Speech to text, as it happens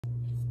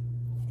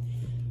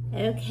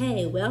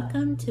Okay,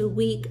 welcome to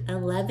week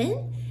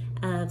 11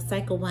 of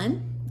cycle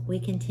 1. We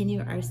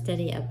continue our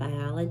study of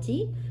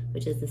biology,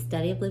 which is the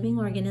study of living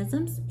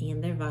organisms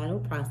and their vital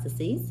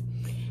processes.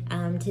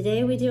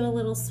 Today we do a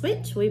little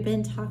switch. We've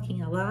been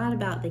talking a lot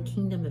about the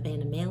kingdom of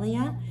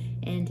Animalia,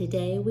 and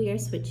today we are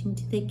switching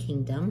to the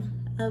kingdom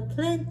of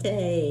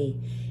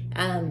Plantae.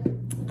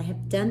 I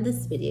have done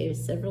this video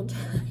several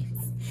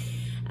times,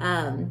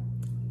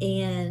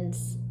 and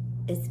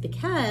it's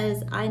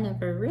because I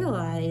never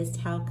realized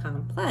how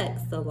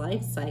complex the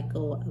life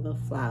cycle of a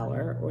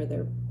flower or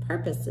their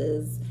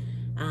purposes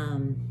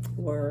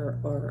were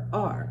or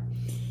are.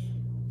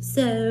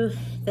 So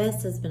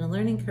this has been a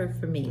learning curve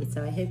for me,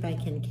 so I hope I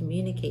can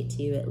communicate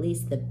to you at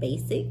least the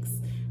basics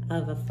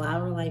of a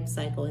flower life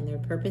cycle and their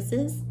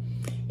purposes.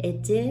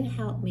 It did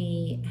help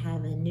me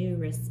have a new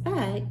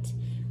respect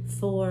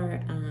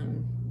for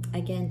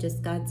again,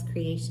 just God's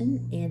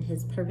creation and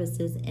his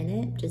purposes in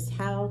it, just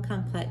how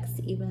complex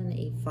even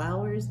a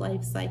flower's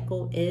life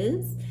cycle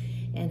is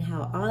and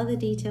how all the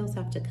details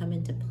have to come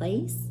into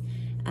place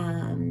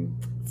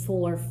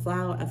for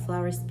a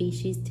flower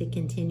species to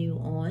continue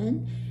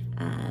on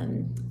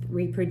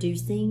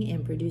reproducing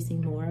and producing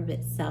more of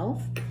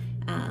itself.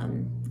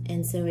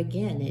 And so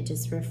again, it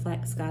just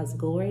reflects God's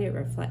glory, it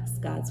reflects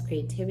God's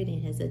creativity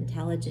and his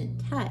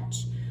intelligent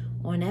touch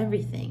on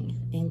everything,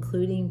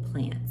 including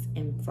plants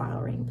and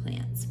flowering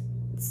plants.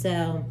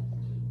 So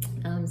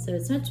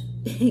it's much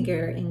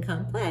bigger and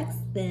complex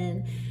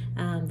than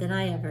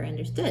I ever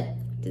understood.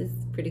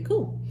 It's pretty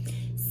cool.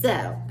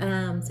 So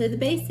the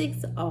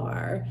basics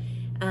are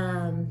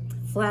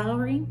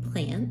flowering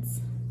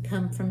plants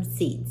come from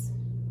seeds.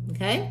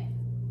 Okay,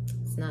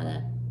 it's not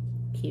a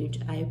huge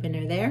eye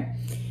opener there,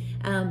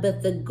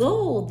 but the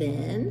goal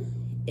then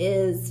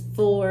is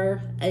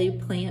for a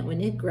plant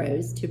when it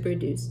grows to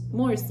produce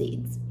more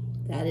seeds.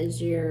 That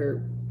is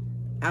your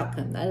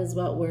outcome. That is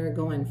what we're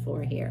going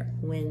for here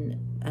when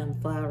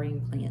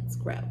flowering plants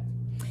grow.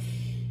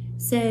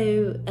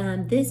 So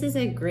this is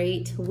a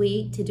great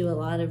week to do a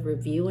lot of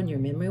review on your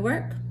memory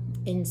work.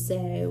 And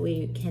so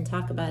we can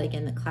talk about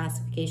again the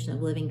classification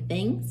of living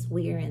things.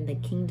 We are in the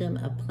kingdom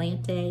of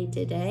Plantae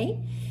today.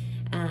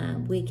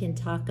 We can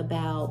talk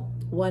about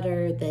what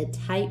are the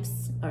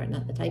types, or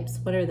not the types,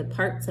 what are the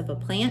parts of a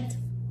plant?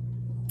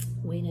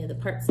 We know the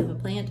parts of a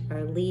plant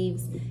are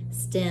leaves,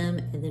 stem,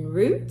 and then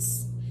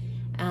roots.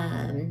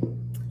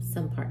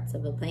 Some parts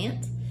of a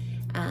plant.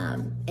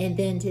 And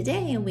then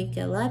today in week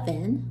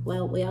 11,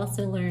 well, we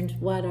also learned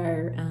what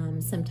are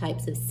some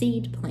types of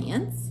seed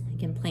plants.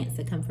 Again, plants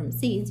that come from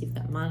seeds. You've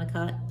got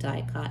monocot,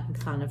 dicot, and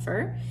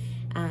conifer.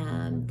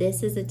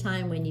 This is a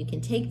time when you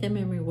can take the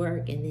memory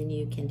work and then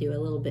you can do a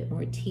little bit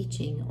more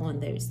teaching on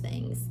those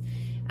things.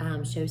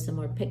 Show some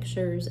more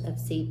pictures of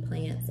seed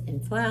plants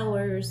and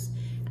flowers.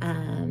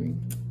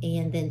 And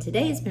then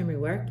today's memory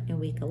work in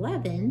week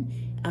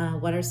 11,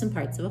 what are some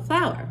parts of a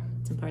flower?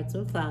 Some parts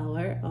of a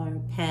flower are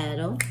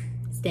petal,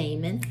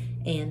 stamen,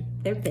 and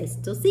their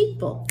pistil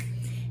sepal.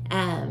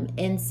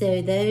 And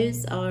so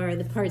those are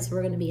the parts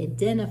we're going to be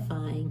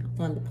identifying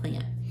on the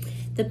plant.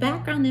 The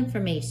background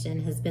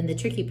information has been the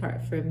tricky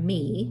part for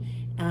me,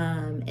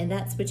 and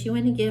that's what you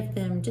want to give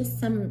them, just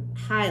some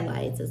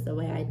highlights is the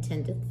way I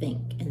tend to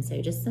think. And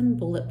so just some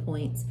bullet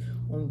points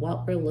on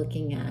what we're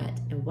looking at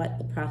and what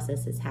the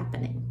process is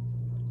happening.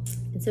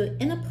 And so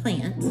in a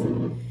plant,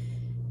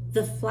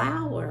 the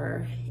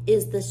flower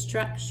is the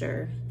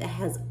structure that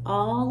has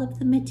all of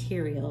the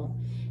material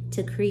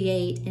to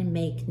create and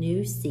make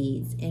new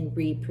seeds and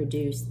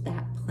reproduce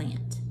that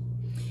plant.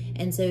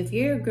 And so if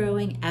you're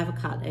growing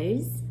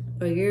avocados,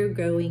 or you're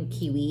growing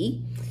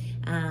kiwi,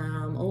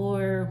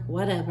 or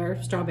whatever,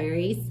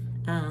 strawberries,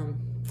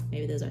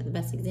 maybe those aren't the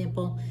best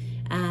example.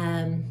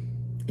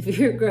 If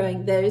you're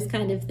growing those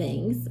kind of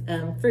things,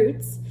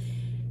 fruits,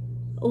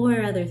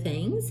 or other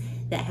things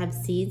that have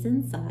seeds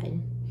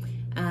inside,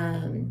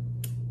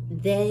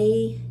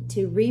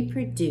 to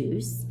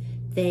reproduce,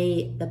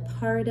 the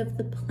part of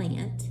the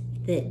plant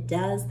that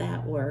does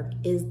that work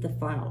is the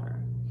flower.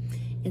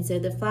 And so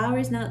the flower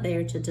is not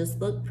there to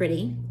just look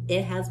pretty.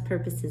 It has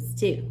purposes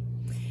too.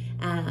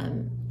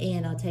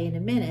 And I'll tell you in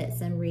a minute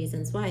some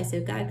reasons why. So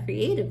God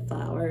created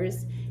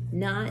flowers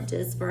not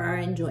just for our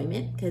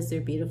enjoyment because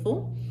they're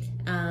beautiful,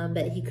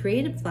 but he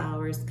created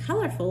flowers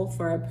colorful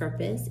for a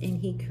purpose, and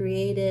he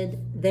created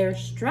their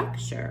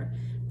structure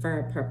for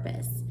a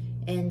purpose.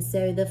 And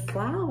so the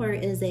flower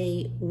is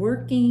a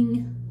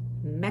working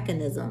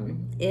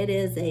mechanism. It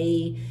is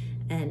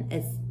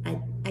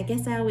I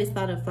guess I always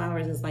thought of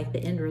flowers as like the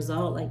end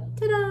result, like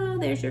ta-da,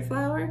 there's your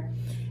flower.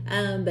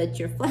 But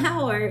your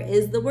flower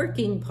is the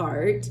working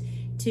part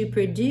to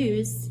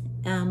produce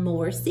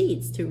more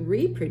seeds, to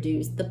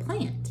reproduce the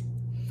plant.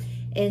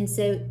 And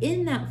so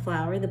in that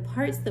flower, the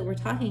parts that we're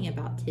talking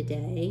about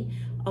today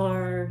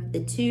are the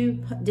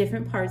two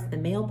different parts, the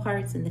male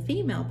parts and the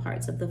female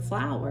parts of the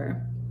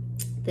flower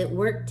that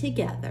work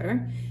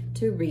together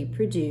to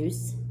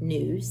reproduce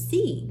new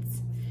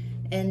seeds.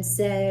 And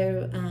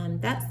so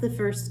that's the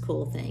first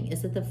cool thing,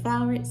 is that the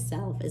flower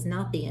itself is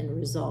not the end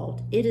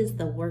result. It is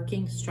the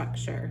working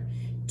structure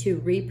to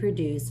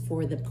reproduce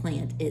for the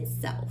plant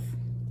itself.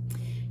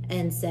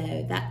 And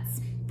so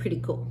that's pretty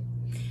cool.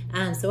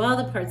 So all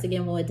the parts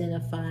again will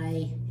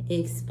identify,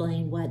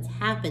 explain what's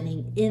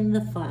happening in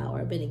the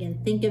flower. But again,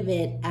 think of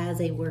it as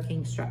a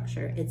working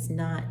structure. It's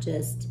not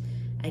just,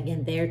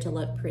 again, there to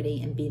look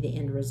pretty and be the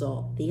end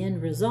result. The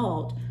end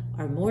result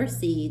are more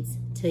seeds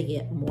to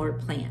get more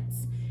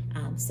plants,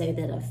 so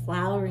that a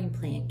flowering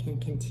plant can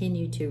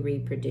continue to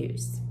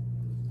reproduce.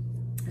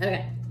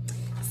 Okay,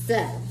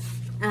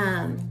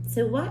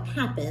 so what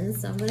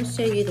happens, I'm going to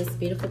show you this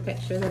beautiful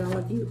picture that all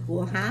of you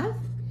will have,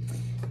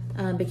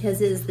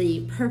 because it is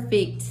the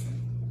perfect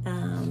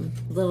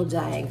little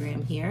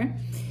diagram here.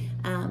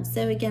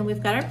 So again,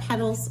 we've got our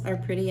petals are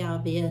pretty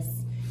obvious.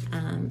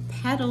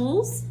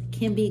 Petals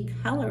can be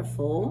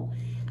colorful,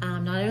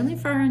 not only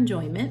for our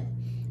enjoyment,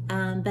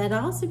 but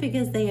also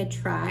because they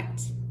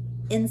attract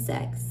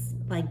insects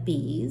like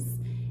bees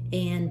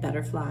and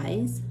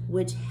butterflies,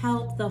 which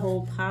help the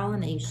whole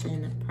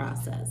pollination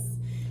process.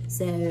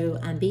 So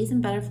bees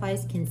and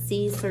butterflies can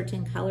see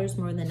certain colors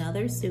more than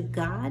others. So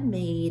God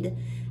made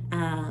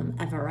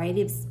a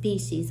variety of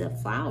species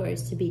of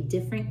flowers to be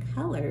different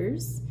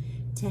colors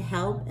to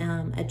help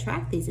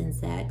attract these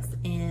insects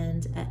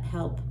and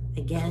help,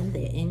 again,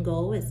 the end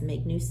goal is to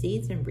make new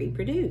seeds and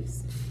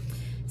reproduce.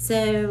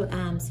 So,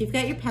 so you've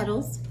got your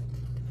petals,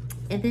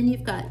 and then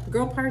you've got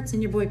girl parts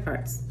and your boy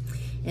parts.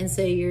 And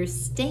so your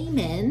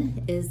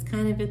stamen is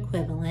kind of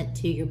equivalent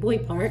to your boy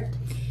part,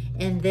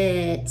 and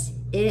that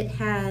it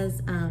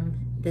has,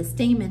 the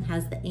stamen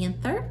has the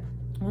anther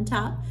on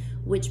top,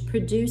 which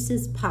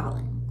produces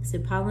pollen. So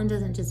pollen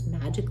doesn't just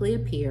magically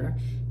appear.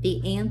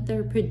 The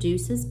anther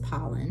produces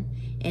pollen,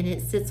 and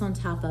it sits on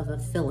top of a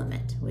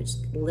filament, which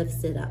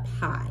lifts it up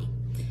high.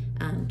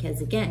 Because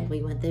again,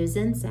 we want those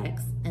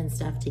insects and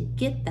stuff to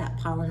get that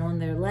pollen on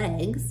their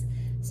legs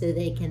so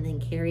they can then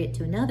carry it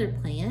to another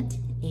plant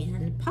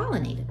and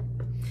pollinate it.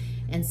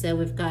 And so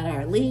we've got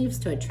our leaves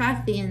to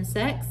attract the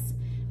insects.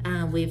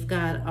 We've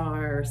got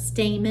our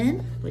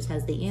stamen, which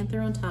has the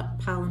anther on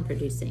top, pollen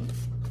producing.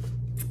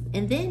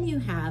 And then you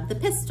have the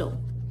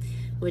pistil,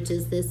 which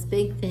is this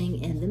big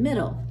thing in the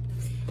middle.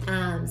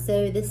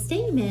 So the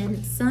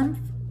stamen,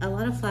 a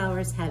lot of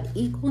flowers have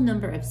equal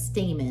number of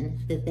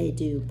stamen that they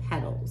do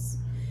petals.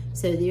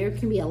 So there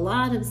can be a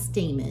lot of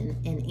stamen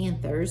and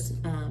anthers,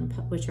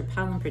 which are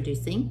pollen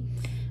producing.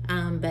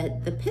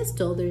 But the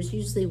pistil, there's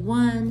usually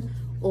one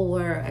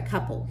or a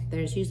couple.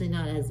 There's usually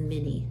not as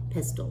many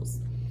pistils.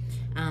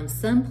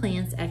 Some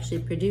plants actually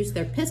produce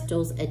their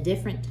pistils a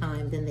different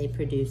time than they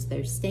produce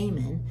their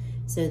stamen,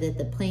 so that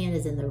the plant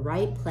is in the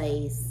right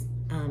place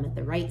at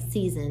the right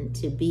season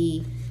to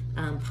be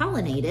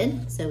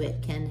pollinated, so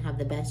it can have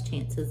the best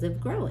chances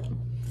of growing.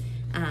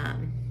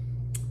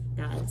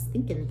 God's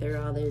thinking through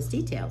all those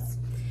details.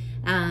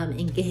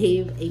 And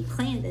gave a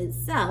plant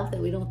itself that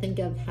we don't think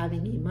of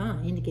having a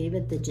mind, gave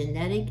it the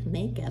genetic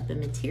makeup and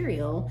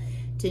material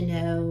to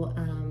know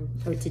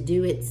or to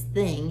do its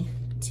thing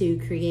to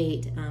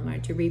create or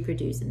to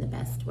reproduce in the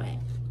best way.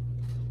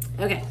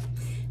 Okay,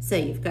 so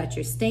you've got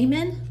your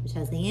stamen, which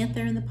has the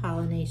anther and the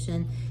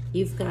pollination.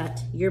 You've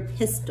got your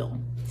pistil.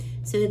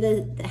 So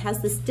it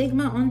has the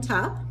stigma on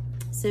top.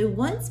 So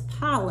once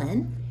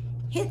pollen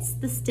hits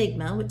the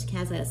stigma, which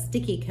has a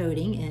sticky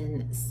coating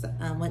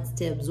and wants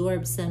to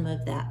absorb some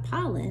of that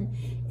pollen,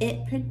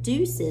 it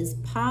produces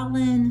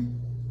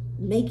pollen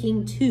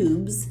making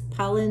tubes,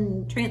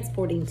 pollen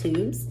transporting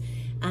tubes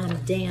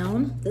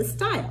down the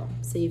style.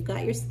 So you've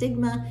got your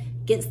stigma,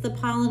 gets the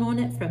pollen on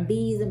it from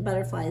bees and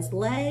butterflies'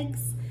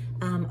 legs.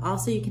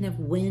 Also, you can have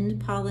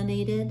wind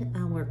pollinated,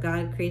 where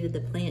God created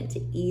the plant to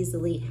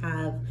easily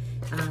have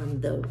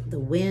the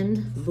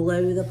wind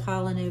blow the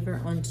pollen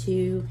over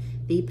onto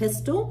the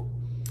pistil.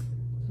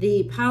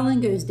 The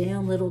pollen goes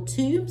down little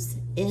tubes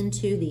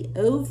into the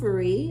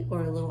ovary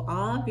or little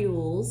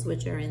ovules,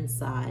 which are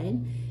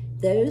inside.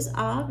 Those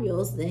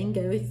ovules then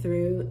go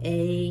through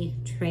a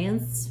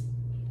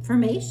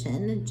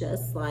transformation,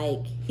 just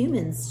like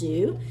humans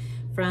do,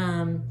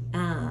 from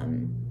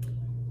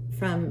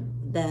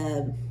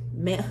the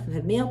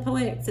male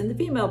parts and the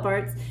female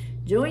parts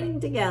joining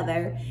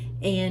together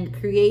and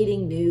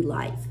creating new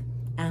life,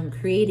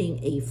 creating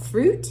a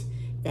fruit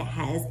that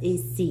has a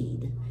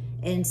seed.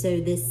 And so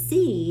this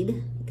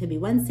seed, it could be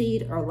one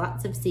seed or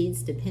lots of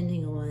seeds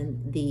depending on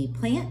the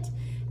plant.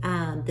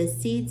 The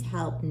seeds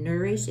help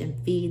nourish and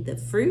feed the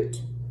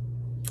fruit.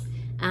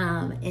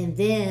 And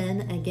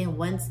then again,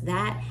 once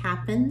that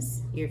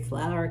happens, your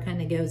flower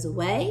kind of goes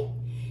away,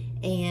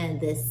 and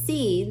the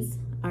seeds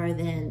are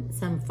then,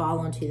 some fall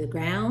onto the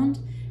ground,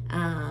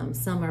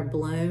 some are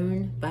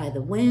blown by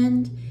the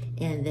wind,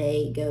 and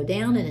they go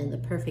down, and in the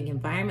perfect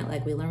environment,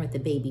 like we learned with the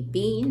baby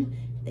bean,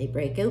 they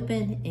break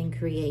open and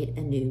create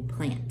a new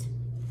plant.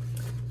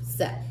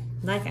 So,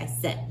 like I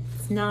said,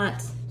 it's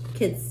not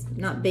kids,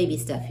 not baby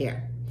stuff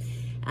here.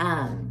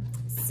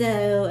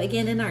 So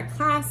again, in our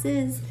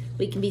classes,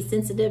 we can be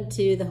sensitive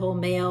to the whole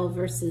male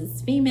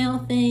versus female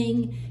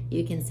thing.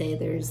 You can say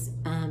there's,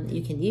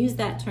 you can use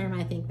that term,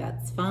 I think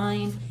that's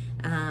fine.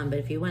 But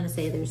if you want to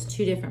say there's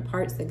two different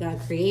parts that God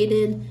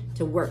created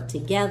to work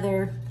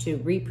together to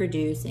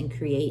reproduce and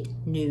create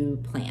new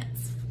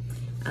plants.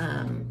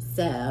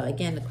 So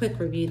again, a quick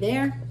review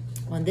there.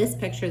 On this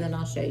picture, then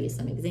I'll show you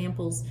some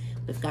examples.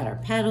 We've got our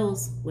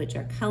petals, which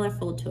are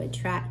colorful to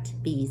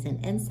attract bees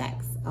and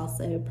insects.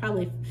 Also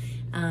probably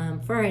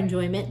for our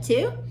enjoyment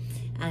too.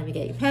 You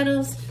get your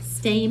petals.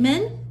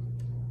 Stamen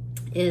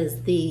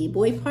is the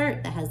boy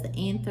part that has the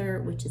anther,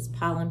 which is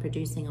pollen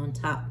producing on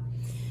top.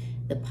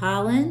 The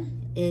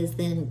pollen is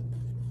then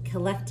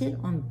collected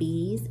on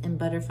bees and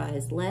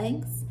butterflies'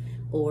 legs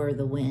or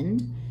the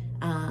wind.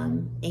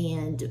 And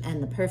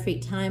the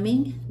perfect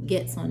timing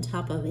gets on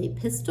top of a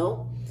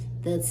pistil.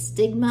 The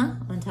stigma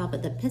on top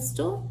of the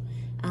pistil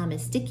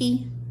is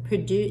sticky.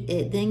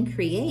 It then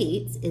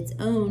creates its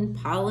own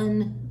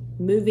pollen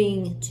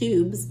moving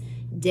tubes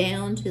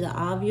down to the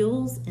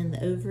ovules in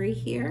the ovary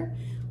here,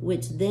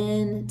 which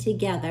then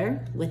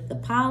together with the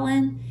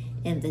pollen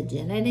and the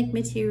genetic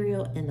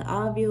material in the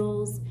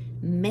ovules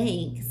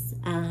makes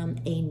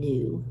a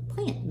new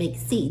plant, makes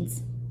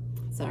seeds,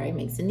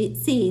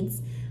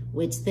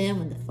 which then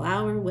when the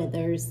flower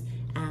withers,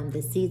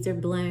 the seeds are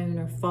blown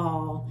or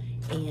fall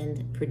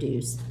and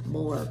produce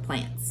more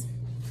plants,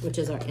 which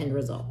is our end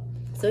result.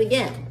 So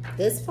again,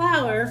 this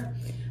flower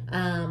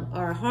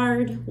are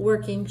hard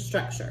working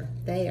structure.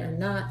 They are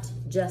not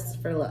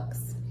just for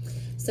looks.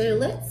 So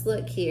let's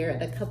look here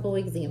at a couple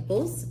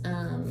examples.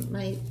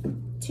 My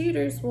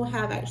tutors will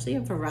have actually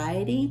a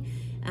variety.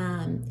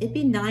 It'd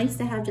be nice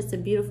to have just a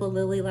beautiful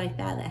lily like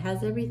that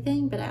has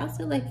everything, but I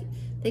also like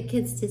the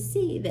kids to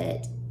see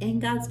that in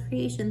God's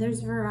creation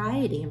there's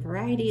variety, and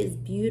variety is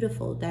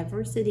beautiful.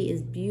 Diversity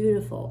is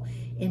beautiful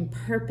and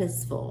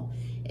purposeful.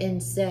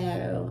 And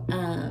so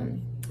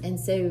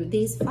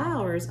these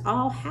flowers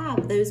all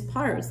have those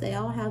parts. They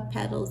all have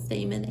petals,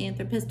 stamen,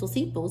 anther, pistil,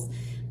 sepals,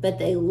 but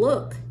they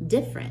look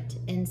different.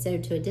 And so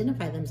to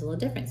identify them is a little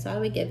different. So I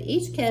would give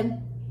each kid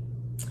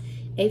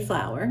a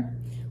flower.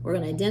 We're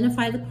going to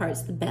identify the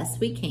parts the best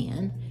we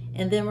can,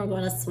 and then we're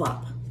going to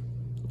swap.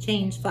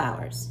 Change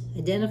flowers.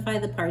 Identify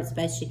the parts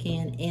best you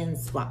can and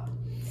swap.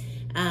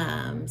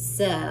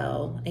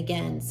 So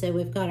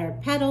we've got our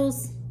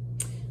petals,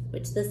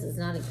 which this is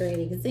not a great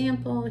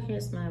example.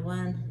 Here's my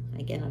one.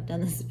 Again, I've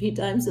done this a few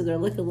times, so they're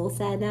looking a little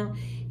sad now.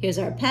 Here's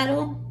our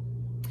petal.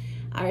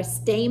 Our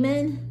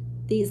stamen,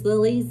 these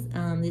lilies,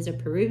 these are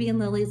Peruvian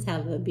lilies,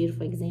 have a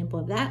beautiful example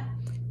of that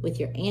with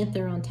your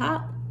anther on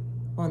top,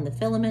 on the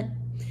filament.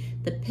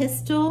 The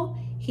pistil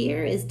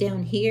here is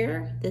down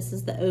here. This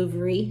is the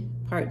ovary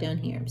part down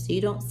here. So you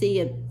don't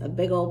see a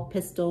big old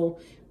pistil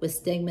with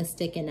stigma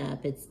sticking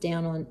up. It's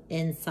down on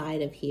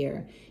inside of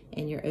here,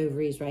 and your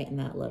ovary's right in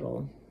that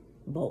little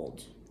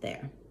bulge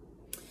there.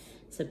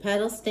 So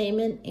petal,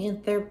 stamen,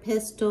 anther,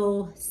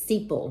 pistil,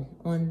 sepal.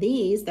 On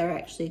these, they're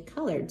actually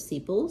colored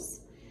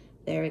sepals.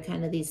 They're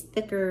kind of these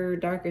thicker,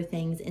 darker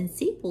things, and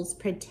sepals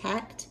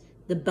protect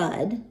the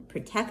bud,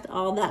 protect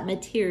all that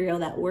material,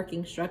 that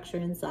working structure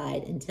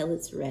inside until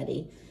it's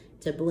ready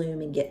to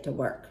bloom and get to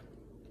work.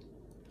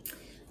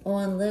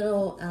 On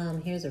little,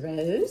 here's a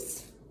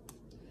rose.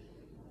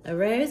 A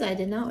rose, I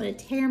did not want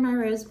to tear my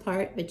rose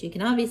apart, but you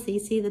can obviously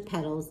see the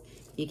petals.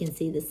 You can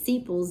see the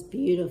sepals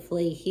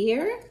beautifully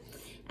here.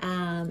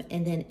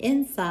 And then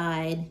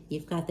inside,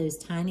 you've got those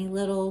tiny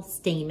little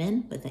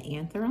stamen with the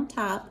anther on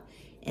top.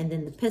 And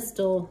then the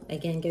pistil,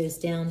 again, goes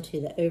down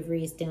to the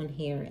ovaries down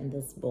here in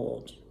this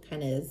bulge.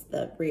 Kind of is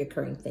the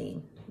reoccurring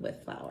theme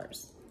with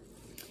flowers.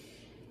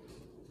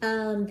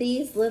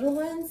 These little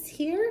ones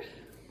here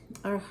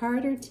are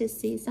harder to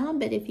see some,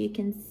 but if you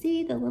can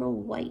see the little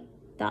white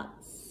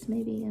dots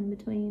maybe in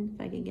between,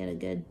 if I can get a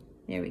good,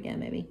 there we go,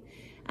 maybe.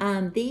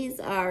 These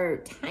are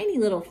tiny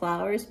little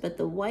flowers, but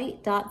the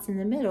white dots in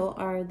the middle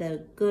are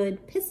the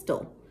good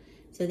pistil.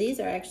 So these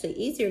are actually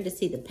easier to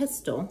see the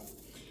pistil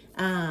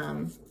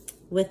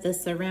with the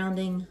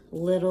surrounding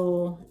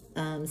little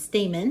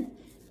stamen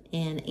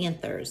and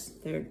anthers.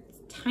 They're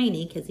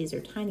tiny because these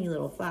are tiny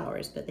little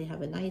flowers, but they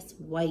have a nice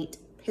white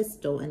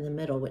pistil in the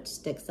middle which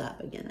sticks up.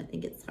 Again, I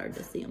think it's hard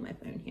to see on my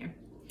phone here.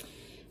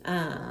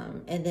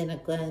 And then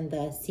again,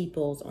 the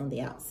sepals on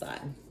the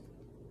outside.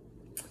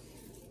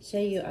 Show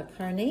you a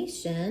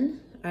carnation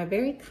are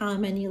very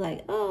common. You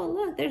like, oh,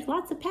 look, there's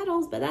lots of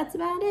petals, but that's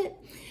about it.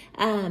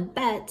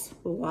 But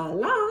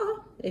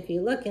voila, if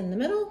you look in the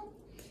middle,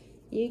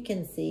 you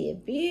can see a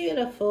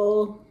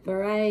beautiful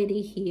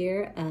variety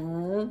here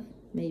of,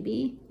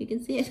 maybe you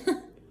can see it,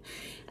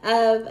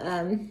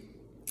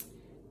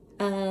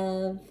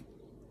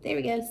 there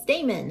we go,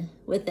 stamen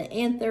with the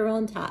anther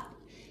on top.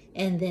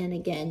 And then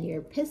again,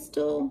 your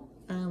pistil,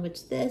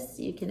 which this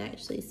you can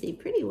actually see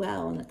pretty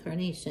well on the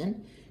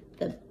carnation.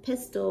 The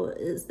pistil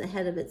is the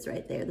head of it's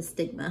right there. The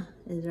stigma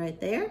is right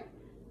there.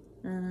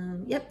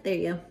 Yep, there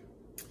you go.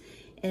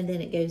 And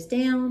then it goes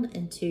down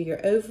into your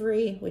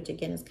ovary, which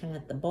again is kind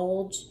of at the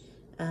bulge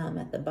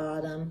at the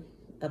bottom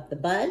of the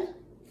bud.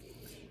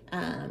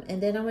 And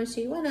then I want to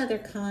show you one other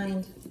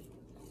kind.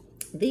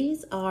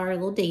 These are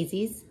little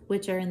daisies,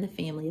 which are in the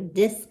family of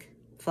disc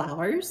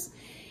flowers.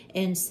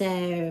 And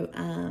so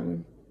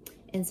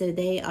And so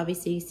they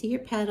obviously, you see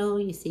your petal,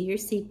 you see your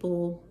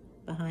sepal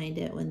behind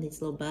it when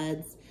these little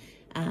buds.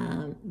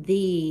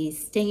 The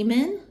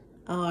stamen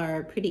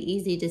are pretty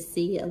easy to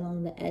see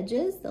along the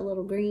edges, the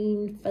little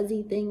green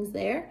fuzzy things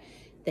there.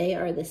 They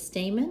are the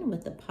stamen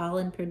with the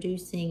pollen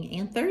producing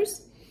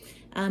anthers.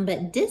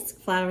 But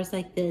disc flowers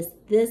like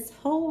this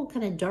whole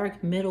kind of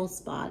dark middle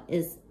spot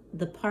is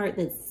the part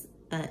that's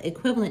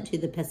equivalent to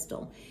the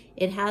pistil.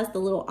 It has the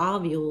little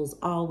ovules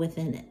all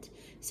within it.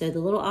 So the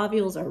little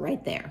ovules are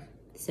right there.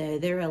 So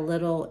they're a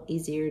little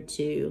easier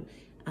to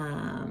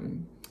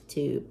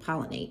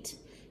pollinate.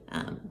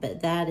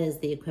 But that is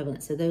the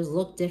equivalent. So those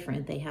look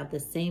different. They have the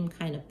same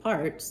kind of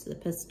parts, the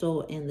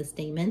pistil and the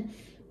stamen,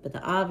 but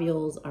the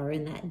ovules are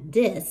in that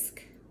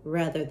disc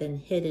rather than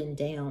hidden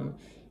down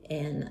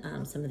in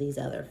some of these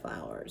other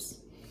flowers.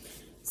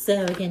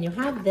 So again, you'll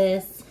have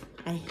this.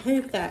 I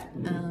hope that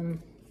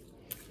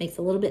makes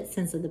a little bit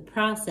sense of the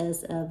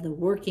process of the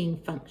working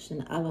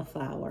function of a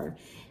flower,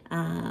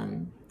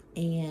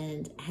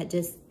 and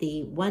just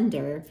the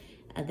wonder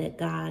that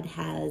God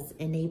has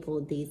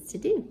enabled these to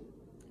do.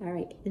 All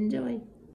right, enjoy.